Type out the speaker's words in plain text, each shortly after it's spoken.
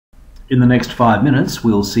In the next 5 minutes,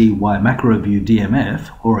 we'll see why MacroView DMF,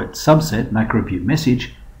 or its subset MacroView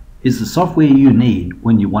Message, is the software you need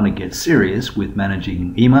when you want to get serious with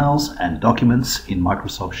managing emails and documents in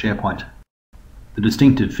Microsoft SharePoint. The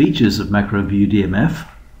distinctive features of MacroView DMF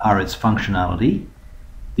are its functionality,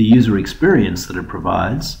 the user experience that it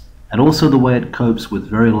provides, and also the way it copes with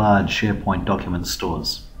very large SharePoint document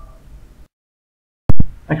stores.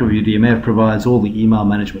 MacroView DMF provides all the email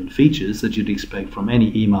management features that you'd expect from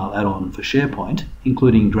any email add-on for SharePoint,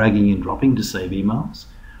 including dragging and dropping to save emails,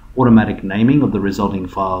 automatic naming of the resulting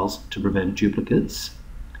files to prevent duplicates,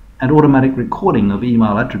 and automatic recording of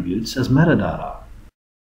email attributes as metadata.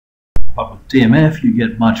 But with DMF you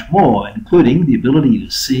get much more, including the ability to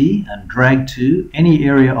see and drag to any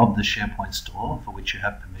area of the SharePoint store for which you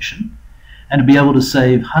have permission, and to be able to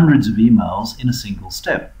save hundreds of emails in a single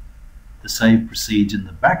step. The save proceeds in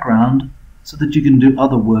the background so that you can do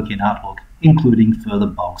other work in Outlook, including further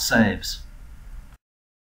bulk saves.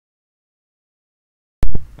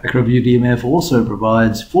 MacroView DMF also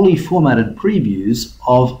provides fully formatted previews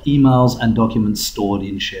of emails and documents stored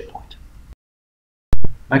in SharePoint.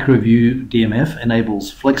 MacroView DMF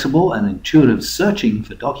enables flexible and intuitive searching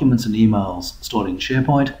for documents and emails stored in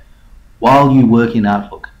SharePoint while you work in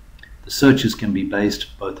Outlook. The searches can be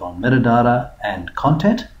based both on metadata and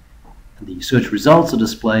content. The search results are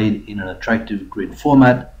displayed in an attractive grid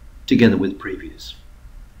format together with previews.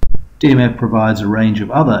 DMF provides a range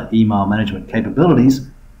of other email management capabilities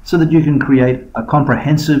so that you can create a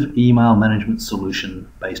comprehensive email management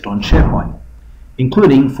solution based on SharePoint,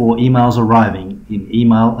 including for emails arriving in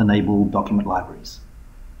email-enabled document libraries.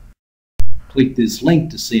 Click this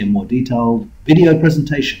link to see a more detailed video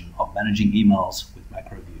presentation of managing emails with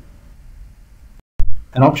MacroView.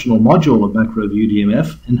 An optional module of MacroView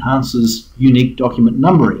DMF enhances unique document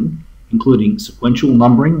numbering, including sequential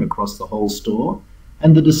numbering across the whole store,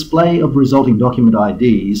 and the display of resulting document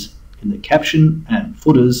IDs in the caption and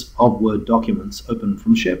footers of Word documents open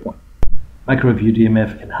from SharePoint. MacroView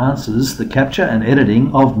DMF enhances the capture and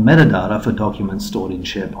editing of metadata for documents stored in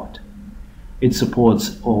SharePoint. It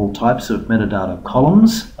supports all types of metadata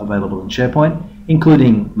columns available in SharePoint,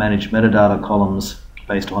 including managed metadata columns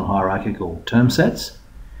based on hierarchical term sets.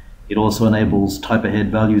 It also enables type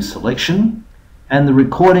ahead value selection and the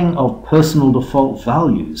recording of personal default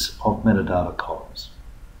values of metadata columns.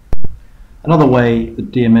 Another way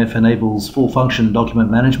that DMF enables full function document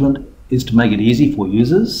management is to make it easy for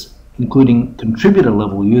users, including contributor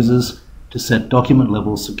level users, to set document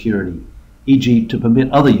level security, e.g. to permit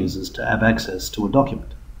other users to have access to a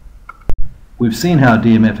document. We've seen how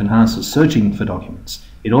DMF enhances searching for documents.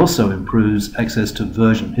 It also improves access to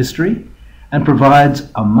version history and provides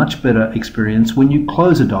a much better experience when you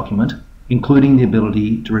close a document, including the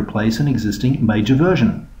ability to replace an existing major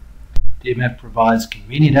version. DMF provides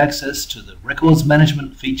convenient access to the records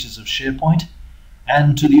management features of SharePoint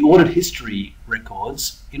and to the audit history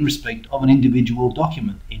records in respect of an individual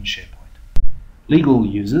document in SharePoint. Legal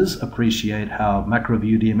users appreciate how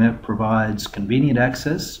MacroView DMF provides convenient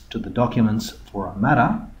access to the documents for a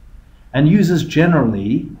matter, and users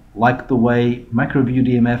generally like the way MacroView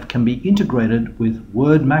DMF can be integrated with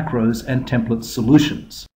Word macros and template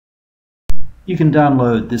solutions. You can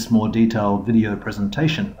download this more detailed video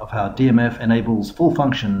presentation of how DMF enables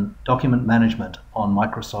full-function document management on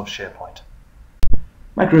Microsoft SharePoint.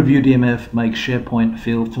 MacroView DMF makes SharePoint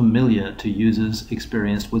feel familiar to users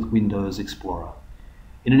experienced with Windows Explorer.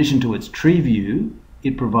 In addition to its tree view,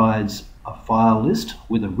 it provides a file list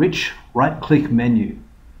with a rich right-click menu.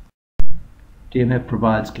 DMF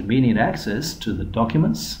provides convenient access to the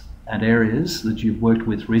documents and areas that you've worked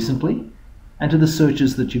with recently and to the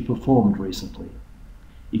searches that you performed recently.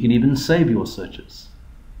 You can even save your searches.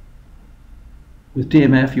 With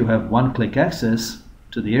DMF you have one-click access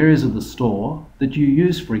to the areas of the store that you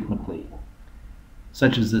use frequently,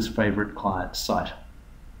 such as this favorite client site.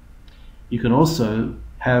 You can also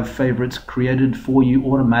have favorites created for you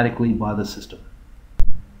automatically by the system.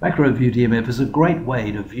 MacroView DMF is a great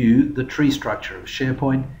way to view the tree structure of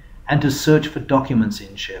SharePoint and to search for documents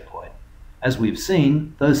in SharePoint. As we've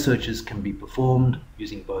seen, those searches can be performed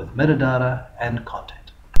using both metadata and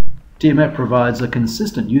content. DMF provides a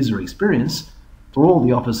consistent user experience for all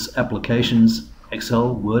the Office applications,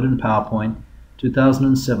 Excel, Word and PowerPoint,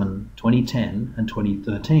 2007, 2010 and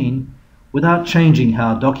 2013, without changing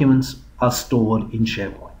how documents are stored in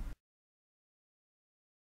SharePoint.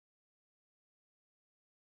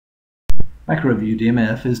 MacroView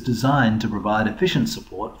DMF is designed to provide efficient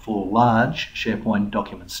support for large SharePoint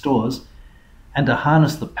document stores and to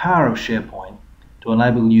harness the power of SharePoint to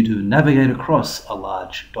enable you to navigate across a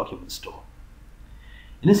large document store.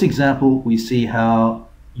 In this example, we see how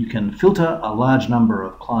You can filter a large number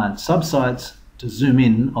of client subsites to zoom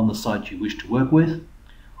in on the site you wish to work with,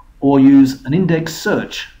 or use an index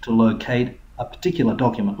search to locate a particular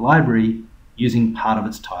document library using part of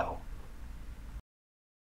its title.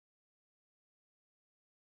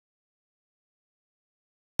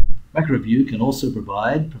 MacroView can also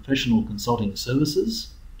provide professional consulting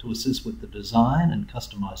services to assist with the design and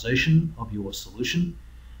customization of your solution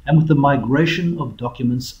and with the migration of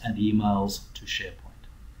documents and emails to SharePoint.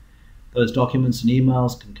 Those documents and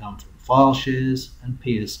emails can come from file shares and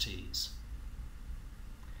PSTs.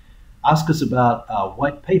 Ask us about our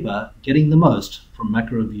white paper, Getting the Most from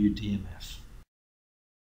MacroView DMF.